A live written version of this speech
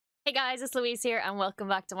Hey guys, it's Louise here and welcome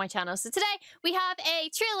back to my channel. So today we have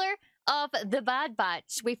a trailer of The Bad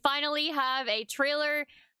Batch. We finally have a trailer.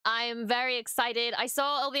 I'm very excited. I saw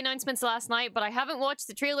all the announcements last night, but I haven't watched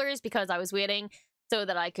the trailers because I was waiting so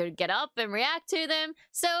that I could get up and react to them.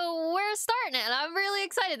 So we're starting it and I'm really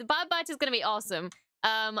excited. The Bad Batch is going to be awesome.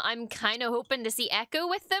 I'm kind of hoping to see Echo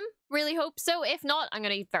with them. Really hope so. If not, I'm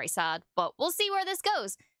going to be very sad, but we'll see where this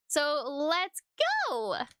goes. So let's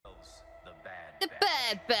go! The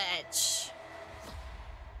Bad Batch.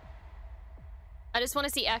 I just want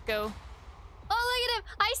to see Echo. Oh, look at him!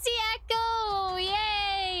 I see Echo!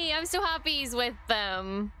 Yay! I'm so happy he's with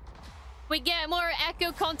them. We get more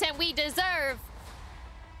Echo content we deserve.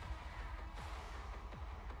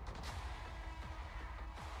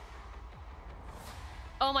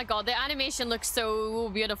 Oh my god, the animation looks so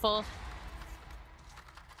beautiful.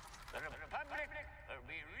 The Republic will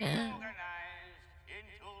be reorganized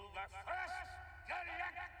into the first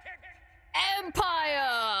galactic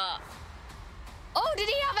Empire! Oh, did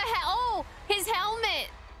he have a oh, his helmet.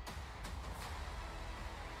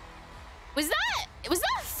 Was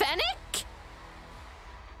that Fennec?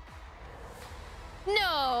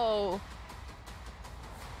 No.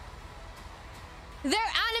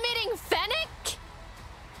 They're animating Fennec?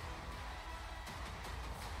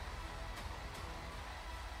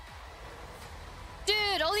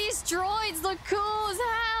 Dude, all these droids look cool as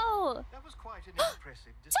hell. That was quite an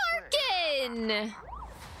impressive display. Tarkin!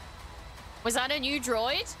 Was that a new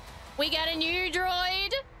droid? We got a new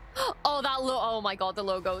droid? Oh, that oh my god, the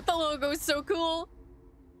logo. The logo is so cool.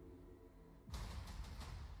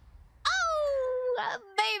 Oh,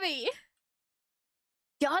 baby.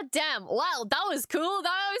 God damn. Wow, that was cool.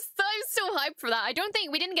 I'm so hyped for that. I don't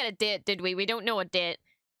think we didn't get a date, did we? We don't know a date.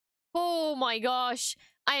 Oh my gosh.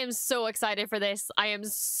 I am so excited for this. I am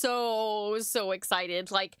so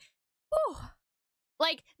excited. Like, whew.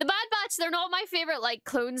 Like, the Bad Batch, they're not my favorite, like,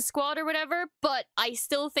 clone squad or whatever, but I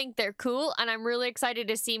still think they're cool, and I'm really excited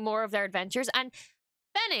to see more of their adventures. And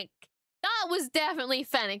Fennec, that was definitely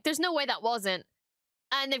Fennec. There's no way that wasn't.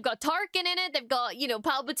 And they've got Tarkin in it. They've got, you know,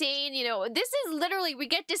 Palpatine, you know. This is literally, we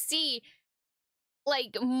get to see,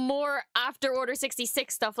 like, more after Order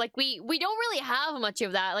 66 stuff. Like, we don't really have much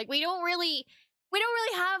of that. Like, we don't really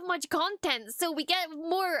have much content, so we get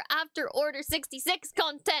more after Order 66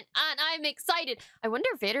 content, and I'm excited. I wonder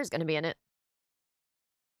if Vader's gonna be in it.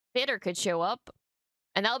 Vader could show up,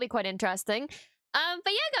 and that'll be quite interesting. But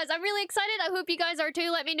yeah, guys, I'm really excited. I hope you guys are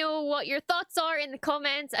too. Let me know what your thoughts are in the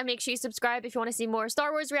comments, and make sure you subscribe if you want to see more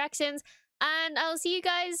Star Wars reactions, and I'll see you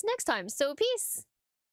guys next time. So, peace!